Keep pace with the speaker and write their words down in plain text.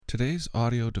Today's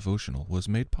audio devotional was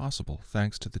made possible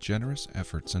thanks to the generous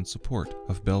efforts and support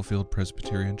of Bellefield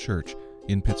Presbyterian Church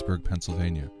in Pittsburgh,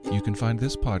 Pennsylvania. You can find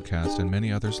this podcast and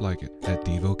many others like it at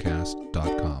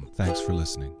Devocast.com. Thanks for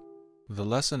listening. The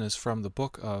lesson is from the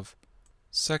book of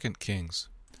 2 Kings,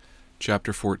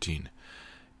 chapter 14.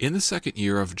 In the second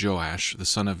year of Joash, the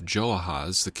son of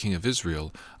Joahaz, the king of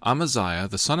Israel, Amaziah,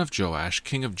 the son of Joash,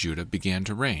 king of Judah, began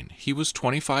to reign. He was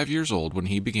 25 years old when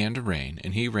he began to reign,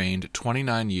 and he reigned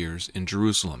 29 years in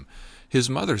Jerusalem. His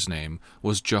mother's name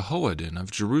was Jehoaddin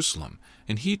of Jerusalem,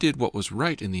 and he did what was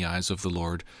right in the eyes of the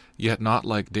Lord, yet not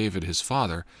like David his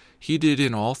father. He did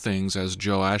in all things as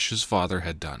Joash his father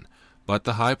had done. But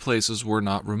the high places were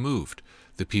not removed.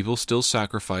 The people still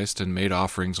sacrificed and made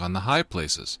offerings on the high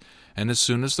places. And as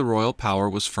soon as the royal power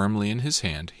was firmly in his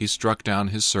hand, he struck down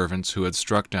his servants who had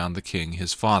struck down the king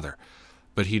his father.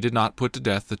 But he did not put to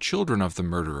death the children of the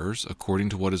murderers, according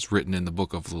to what is written in the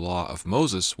book of the law of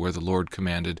Moses, where the Lord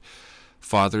commanded,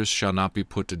 "Fathers shall not be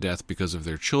put to death because of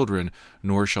their children,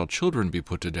 nor shall children be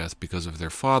put to death because of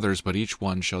their fathers, but each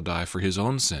one shall die for his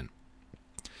own sin."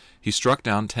 He struck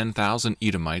down 10,000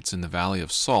 Edomites in the valley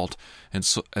of Salt,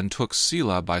 and took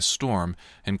Selah by storm,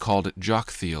 and called it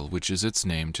Joktheel, which is its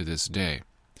name to this day.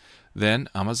 Then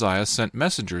Amaziah sent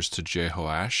messengers to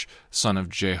Jehoash, son of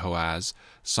Jehoaz,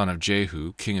 son of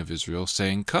Jehu, king of Israel,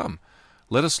 saying, "Come,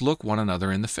 let us look one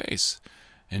another in the face."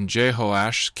 And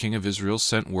Jehoash, king of Israel,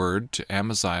 sent word to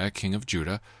Amaziah, king of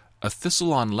Judah, "A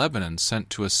thistle on Lebanon sent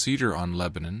to a cedar on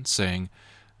Lebanon, saying,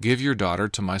 'Give your daughter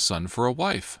to my son for a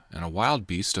wife.' And a wild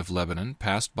beast of Lebanon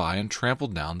passed by and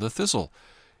trampled down the thistle.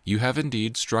 You have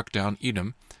indeed struck down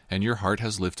Edom, and your heart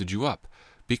has lifted you up.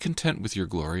 Be content with your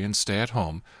glory and stay at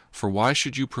home, for why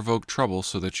should you provoke trouble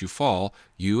so that you fall,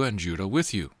 you and Judah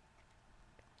with you?"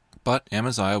 But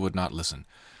Amaziah would not listen.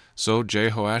 So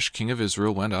Jehoash king of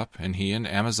Israel went up, and he and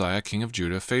Amaziah king of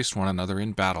Judah faced one another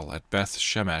in battle at Beth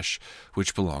Shemesh,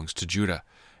 which belongs to Judah.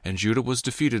 And Judah was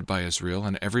defeated by Israel,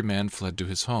 and every man fled to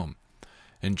his home.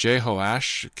 And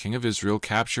Jehoash, king of Israel,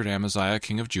 captured Amaziah,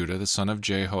 king of Judah, the son of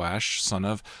Jehoash, son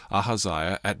of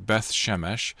Ahaziah, at Beth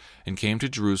Shemesh, and came to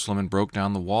Jerusalem, and broke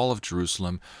down the wall of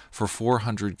Jerusalem for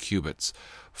 400 cubits,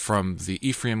 from the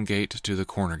Ephraim gate to the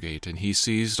corner gate. And he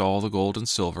seized all the gold and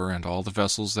silver, and all the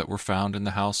vessels that were found in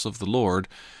the house of the Lord,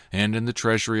 and in the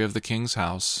treasury of the king's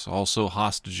house, also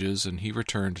hostages, and he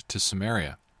returned to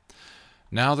Samaria.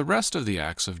 Now the rest of the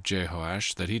acts of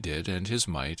Jehoash that he did, and his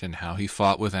might, and how he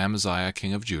fought with Amaziah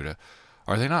king of Judah,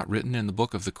 are they not written in the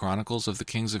book of the Chronicles of the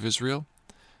kings of Israel?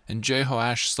 And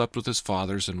Jehoash slept with his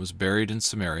fathers, and was buried in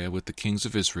Samaria with the kings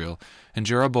of Israel, and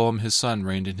Jeroboam his son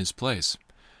reigned in his place.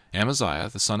 Amaziah,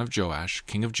 the son of Joash,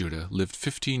 king of Judah, lived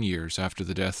 15 years after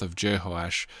the death of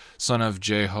Jehoash, son of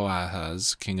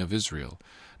Jehoahaz, king of Israel.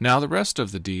 Now the rest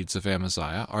of the deeds of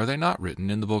Amaziah, are they not written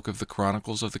in the book of the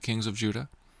Chronicles of the kings of Judah?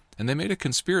 And they made a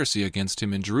conspiracy against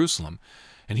him in Jerusalem,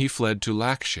 and he fled to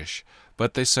Lachish.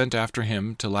 But they sent after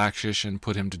him to Lachish, and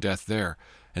put him to death there.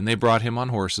 And they brought him on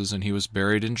horses, and he was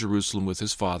buried in Jerusalem with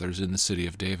his fathers in the city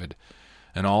of David.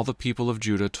 And all the people of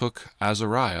Judah took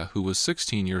Azariah, who was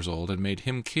 16 years old, and made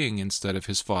him king instead of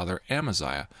his father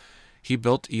Amaziah. He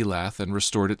built Elath, and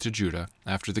restored it to Judah,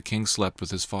 after the king slept with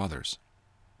his fathers.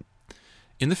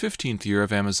 In the 15th year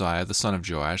of Amaziah the son of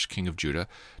Joash, king of Judah,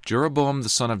 Jeroboam the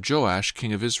son of Joash,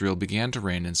 king of Israel, began to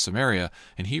reign in Samaria,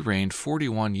 and he reigned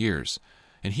 41 years.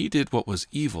 And he did what was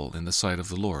evil in the sight of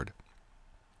the Lord.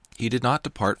 He did not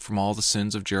depart from all the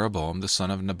sins of Jeroboam the son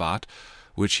of Nebat,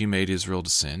 which he made Israel to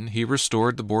sin. He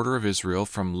restored the border of Israel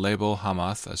from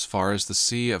Lebo-Hamath as far as the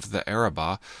sea of the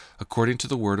Arabah, according to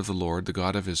the word of the Lord, the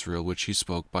God of Israel, which he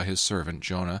spoke by his servant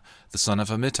Jonah, the son of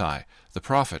Amittai, the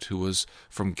prophet, who was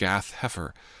from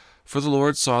Gath-Hepher. For the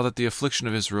Lord saw that the affliction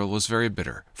of Israel was very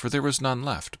bitter, for there was none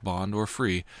left, bond or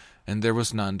free, and there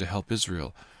was none to help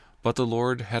Israel. But the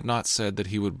Lord had not said that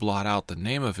he would blot out the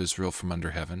name of Israel from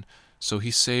under heaven, so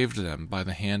he saved them by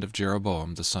the hand of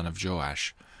Jeroboam the son of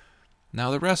Joash. Now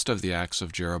the rest of the acts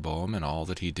of Jeroboam, and all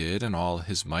that he did, and all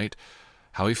his might,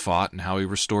 how he fought, and how he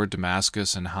restored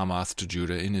Damascus and Hamath to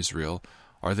Judah in Israel,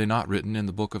 are they not written in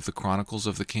the book of the Chronicles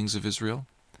of the kings of Israel?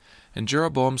 And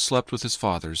Jeroboam slept with his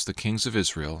fathers, the kings of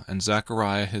Israel, and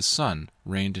Zechariah his son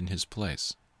reigned in his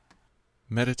place.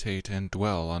 Meditate and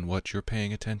dwell on what you're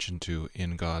paying attention to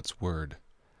in God's Word.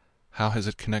 How has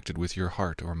it connected with your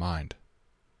heart or mind?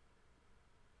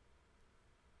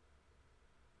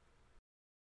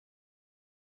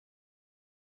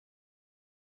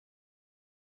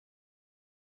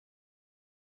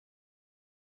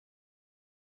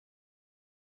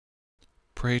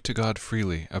 Pray to God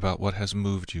freely about what has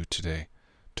moved you today.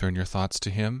 Turn your thoughts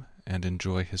to Him and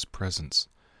enjoy His presence.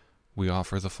 we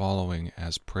offer the following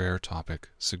as prayer topic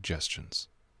suggestions: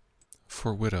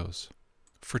 for widows,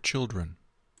 for children.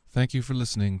 Thank you for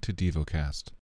listening to Devocast.